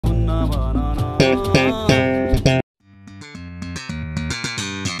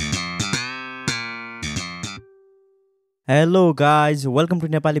Hello guys welcome to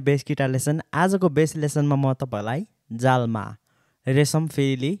Nepali bass guitar lesson. आजको base लेसनमा म तपाईलाई जालमा रेशम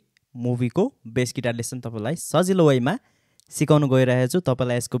फिलिली मुभीको बेस गिटार लेसन तपाईलाई सजिलो वेमा सिकाउन गइरहेको छु।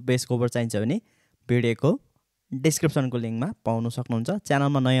 तपाईलाई यसको बेस कभर चाहिन्छ भने भिडियोको डिस्क्रिप्सनको लिङ्कमा पाउन सक्नुहुन्छ।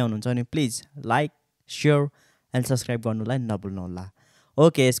 च्यानलमा नयाँ हुनुहुन्छ भने please like share and subscribe गर्नुलाई नभुल्नुहोला।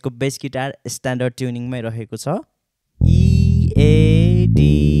 ओके, यसको बेस गिटार स्ट्यान्डर्ड ट्युनिङमै रहेको छ, EADG।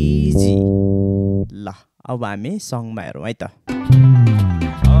 ल अब हामी सङमा हेरौँ है त।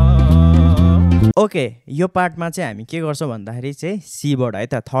 ओके, यो पार्टमा चाहिँ हामी के गर्छौँ भन्दाखेरि चाहिँ सीबाट है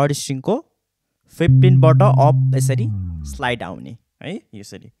त थर्ड स्ट्रिङको 15बाट अप यसरी स्लाइड आउने है,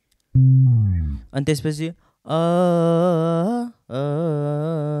 यसरी। अनि त्यसपछि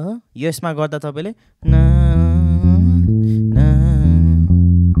यसमा गर्दा तपाईँले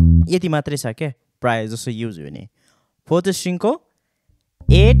यति मात्रै छ क्या, प्रायः जसो युज हुने। फोर्थ स्ट्रिङको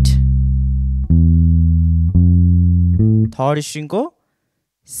 8, थर्ड स्ट्रिङको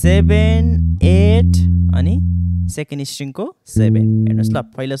 7, 8 अनि सेकेन्ड स्ट्रिङको 7। हेर्नुहोस् ल,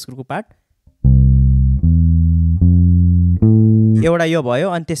 पहिलो सुरुको पार्ट एउटा यो भयो,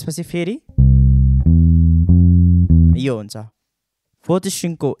 अनि त्यसपछि फेरि यो हुन्छ। फोर्थ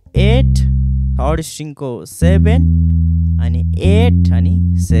स्ट्रिङको 8, थर्ड स्ट्रिङको 7 अनि 8 अनि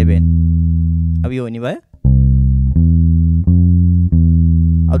 7। अब यो हुने भयो।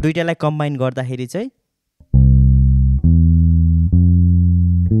 अब दुईटालाई कम्बाइन गर्दाखेरि चाहिँ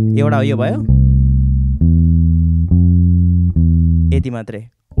एउटा यो भयो, यति मात्रै।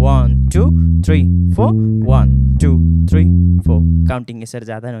 1 2 3 4 1 2 3 4 काउन्टिङ यसरी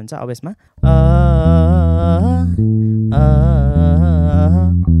जाँदा हुन्छ। अब यसमा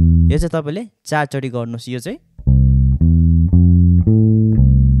यो चाहिँ तपाईँले 4 चोटि गर्नुहोस्। यो चाहिँ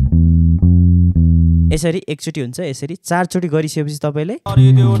यसरी एकचोटि हुन्छ, यसरी 4 चोटि गरिसकेपछि तपाईँले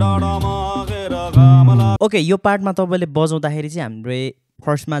ओके, यो पार्टमा तपाईँले बजाउँदाखेरि चाहिँ हाम्रो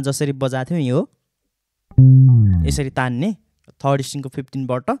फर्स्टमा जसरी बजाएको थियौँ यो यसरी तान्ने। थर्ड स्ट्रिङको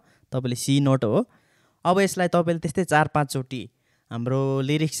 15बाट तपाईँले सी नोट हो। अब यसलाई तपाईँले त्यस्तै 4-5 चोटि हाम्रो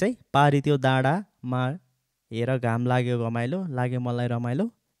लिरिक्स चाहिँ पारी त्यो डाँडामा हेर घाम लाग्यो घमाइलो, लाग्यो मलाई रमाइलो,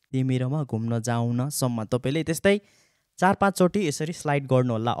 तिमी र म घुम्न जाउँ न सम्म तपाईँले त्यस्तै 4-5 चोटि यसरी स्लाइड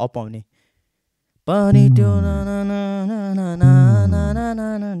गर्नु होला अप आउने। पनि त्यो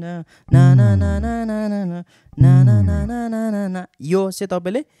यो चाहिँ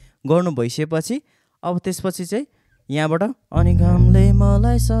तपाईँले गर्नु भइसकेपछि अब त्यसपछि चाहिँ यहाँबाट अनि घामले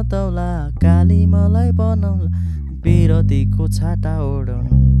मलाई सताउला, काली मलाई बनाउला, बिरतीको छाता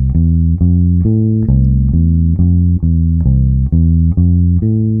ओढाउनु,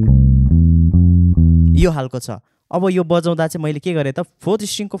 यो हालको छ। अब यो बजाउँदा चाहिँ मैले के गरेँ त, फोर्थ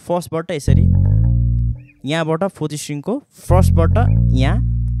स्ट्रिङको फर्स्टबाट यसरी यहाँबाट फोर्थ स्ट्रिङको फर्स्टबाट यहाँ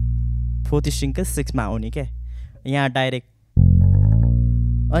फोर्थ स्ट्रिङको 6मा आउने क्या, यहाँ डाइरेक्ट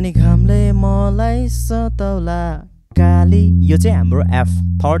अनि घामले मलाई सताउला काली, यो चाहिँ हाम्रो एफ।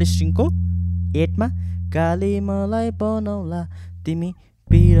 थर्ड स्ट्रिङको 8मा काली मलाई बनाउला, तिमी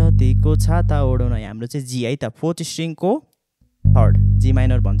पिरतीको छाता ओढाउन, हाम्रो चाहिँ जी है त। फोर्थ स्ट्रिङको 3rd जी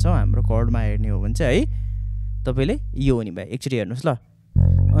माइनर भन्छौँ हाम्रो कर्डमा हेर्ने हो भने चाहिँ है। तपाईँले यो हुने भयो, एकचोटि हेर्नुहोस् ल।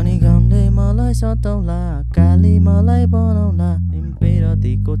 अनि घामले मलाई सताउला, काली मलाई बनाउला,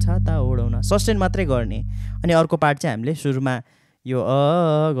 पिरतीको छाता ओढाउन, सस्टेन मात्रै गर्ने। अनि अर्को पार्ट चाहिँ हामीले सुरुमा यो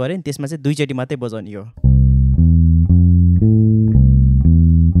गऱ्यो नि, त्यसमा चाहिँ 2 चोटि मात्रै बजाउने। यो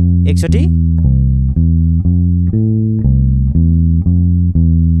एकचोटि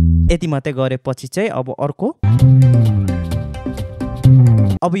यति मात्रै गरेपछि चाहिँ अब अर्को,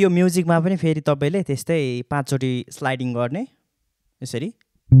 अब यो म्युजिकमा पनि फेरि तपाईँले त्यस्तै 5 चोटि स्लाइडिङ गर्ने, यसरी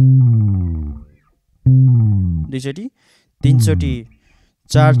 2 चोटि 3 चोटि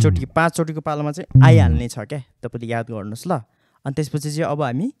 4 चोटि 5 चोटिको पालामा चाहिँ आइहाल्ने छ क्या, तपाईँले याद गर्नुहोस् ल। अनि त्यसपछि चाहिँ अब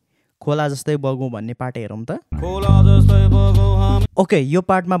हामी खोला जस्तै बगौँ भन्ने पार्ट हेरौँ त। ओके, यो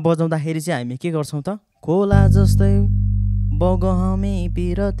पार्टमा बजाउँदाखेरि चाहिँ हामी के गर्छौँ त, खोला जस्तै बगौँ हामी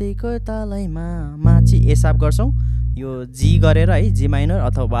पिरतीको तालैमा माछी एसाप गर्छौँ। यो जी गरेर है, जी माइनर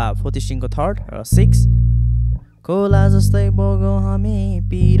अथवा फोर्थ स्ट्रिङको 3rd र 6। खोला जस्तै बगौँ हामी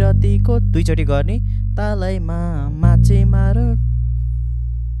पिरतीको 2 चोटि गर्ने, तालैमा माछी मार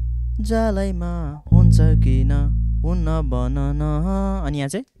जालैमा हुन्छ किन हुन्न बनन। अनि यहाँ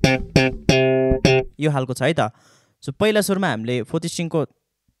चाहिँ यो हालको छ है त। सो पहिला सुरुमा हामीले फोर्थ स्ट्रिङको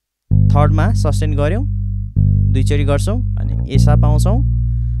 3rdमा सस्टेन गऱ्यौँ, 2 चोटि गर्छौँ, अनि एसा पाउँछौँ,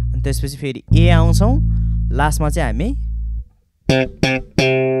 अनि त्यसपछि फेरि ए आउँछौँ, लास्टमा चाहिँ हामी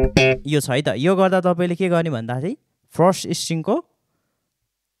यो छ है त। यो गर्दा तपाईँले के गर्ने भन्दाखेरि फर्स्ट स्ट्रिङको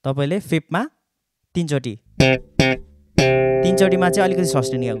तपाईँले 5मा 3 चोटि 3 चोटिमा चाहिँ अलिकति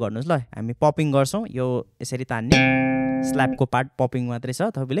सस्टेन गर्नुहोस् ल। हामी पपिङ गर्छौँ, यो यसरी तान्ने, स्ल्यापको पार्ट पपिङ मात्रै छ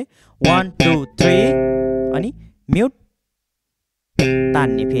तपाईँले 1 2 3 अनि म्युट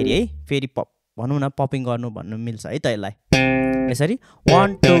तान्ने फेरि है फेरि भनौँ न पपिङ गर्नु भन्नु मिल्छ है त यसलाई यसरी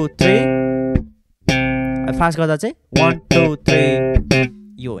 1 2 3 फास्ट गर्दा चाहिँ 1 2 3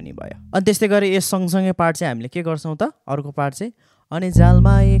 यो हुने भयो अनि त्यस्तै गरी यस सँगसँगै पार्ट चाहिँ हामीले के गर्छौँ त अर्को पार्ट चाहिँ अनि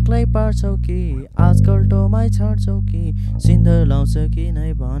जालमा एक्लै पार्छौ कि आजकल टोमाइ छाड्छौ कि सिन्दुर लाउँछ कि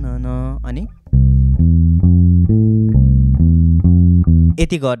नै भन न अनि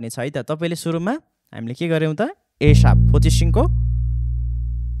यति गर्ने छ है त तपाईँले सुरुमा हामीले के गर्यौँ त ए शार्प 4th स्ट्रिङको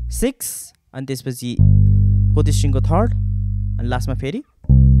 6 अनि त्यसपछि 4th स्ट्रिङको 3rd अनि लास्टमा फेरि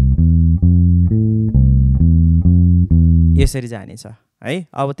यसरी जाने छ है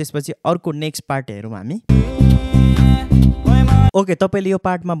अब त्यसपछि अर्को नेक्स्ट पार्ट हेरौँ हामी ओके तपाईँले यो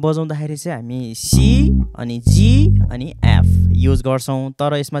पार्टमा बजाउँदाखेरि चाहिँ हामी सी अनि जी अनि एफ युज गर्छौँ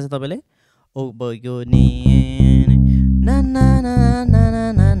तर यसमा चाहिँ तपाईँले ओ बग्यो नि ना ना ना ना ना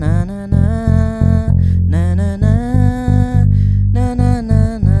ना ना ना ना ना ना ना ना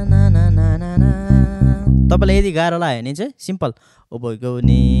ना ना ना ना तपाईँलाई यदि गाह्रो लाग्यो भने चाहिँ सिम्पल ओ बग्यो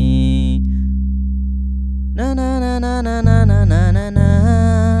नि ना ना ना ना ना ना ना ना ना ना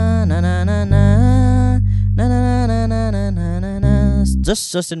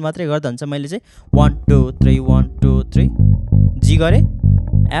जस्ट मात्रै गर्दा हुन्छ मैले चाहिँ 1 2 3 1 2 3 जी गरेँ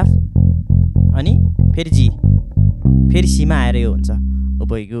एफ अनि फेरि जी फेरि सीमा आएर यो हुन्छ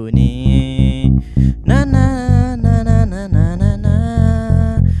उपयोगी हुने ना ना ना ना ना ना ना ना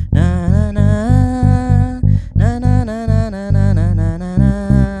ना ना ना ना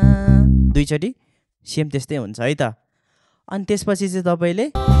दुईचोटि सेम त्यस्तै हुन्छ है त अनि त्यसपछि चाहिँ तपाईँले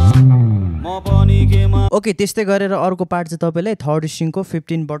ओके त्यस्तै गरेर अर्को पार्ट चाहिँ तपाईँले 3rd स्ट्रिङको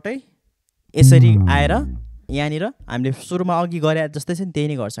 15 बाटै यसरी आएर यहाँनिर हामीले सुरुमा अघि गरे जस्तै छ नि त्यही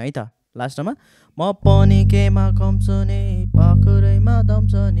नै गर्छ है त लास्टमा म पनि केमा कम छु नि पाखुरैमा दम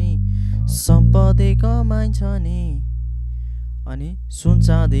छ नि सम्पत्ति कमाइन्छ नि अनि सुन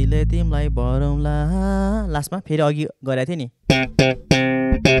चाँदीले तिमीलाई भरौँला लास्टमा फेरि अघि गरेको थिएँ नि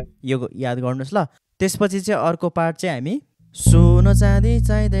यो याद गर्नुहोस् ल त्यसपछि चाहिँ अर्को पार्ट चाहिँ हामी सुन चाँदी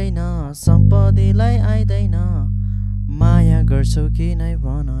चाहिँदैन सम्पत्तिलाई आइदैन माया गर्छौ कि नै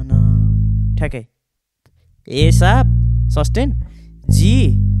भन न ठ्याक्कै ए शार्प सस्टेन जी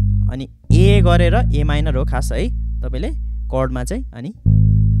अनि ए गरेर ए माइनर हो खास है तपाईँले कर्डमा चाहिँ अनि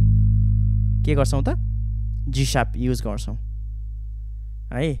के गर्छौँ त जी शार्प युज गर्छौँ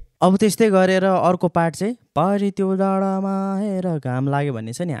है अब त्यस्तै गरेर अर्को पार्ट चाहिँ परि त्यो डाँडामा हेर घाम लाग्यो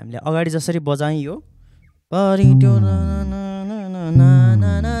भन्ने छ नि हामीले अगाडि जसरी बजाइयो परि त्यो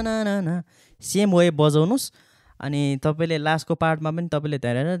सेम वे बजाउनुहोस् अनि तपाईँले लास्टको पार्टमा पनि तपाईँले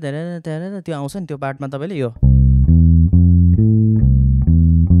धेरै धेरै धेरै त्यो आउँछ नि त्यो पार्टमा तपाईँले यो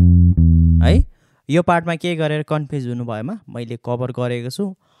है यो पार्टमा के गरेर कन्फ्युज हुनु भएमा मैले कभर गरेको छु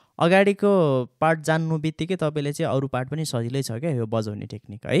अगाडिको पार्ट जान्नु बित्तिकै तपाईँले चाहिँ अरू पार्ट पनि सजिलै छ क्या यो बजाउने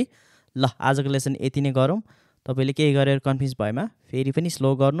टेक्निक है ल आजको लेसन यति नै गरौँ तपाईँले केही गरेर कन्फ्युज भएमा फेरि पनि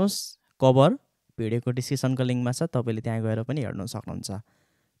स्लो गर्नुहोस् कभर भिडियोको डिस्क्रिप्सनको लिङ्कमा छ तपाईँले त्यहाँ गएर पनि हेर्न सक्नुहुन्छ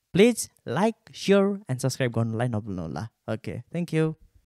please like share and subscribe गर्नुलाई नभुल्नुहोला ओके थ्याङ्क यू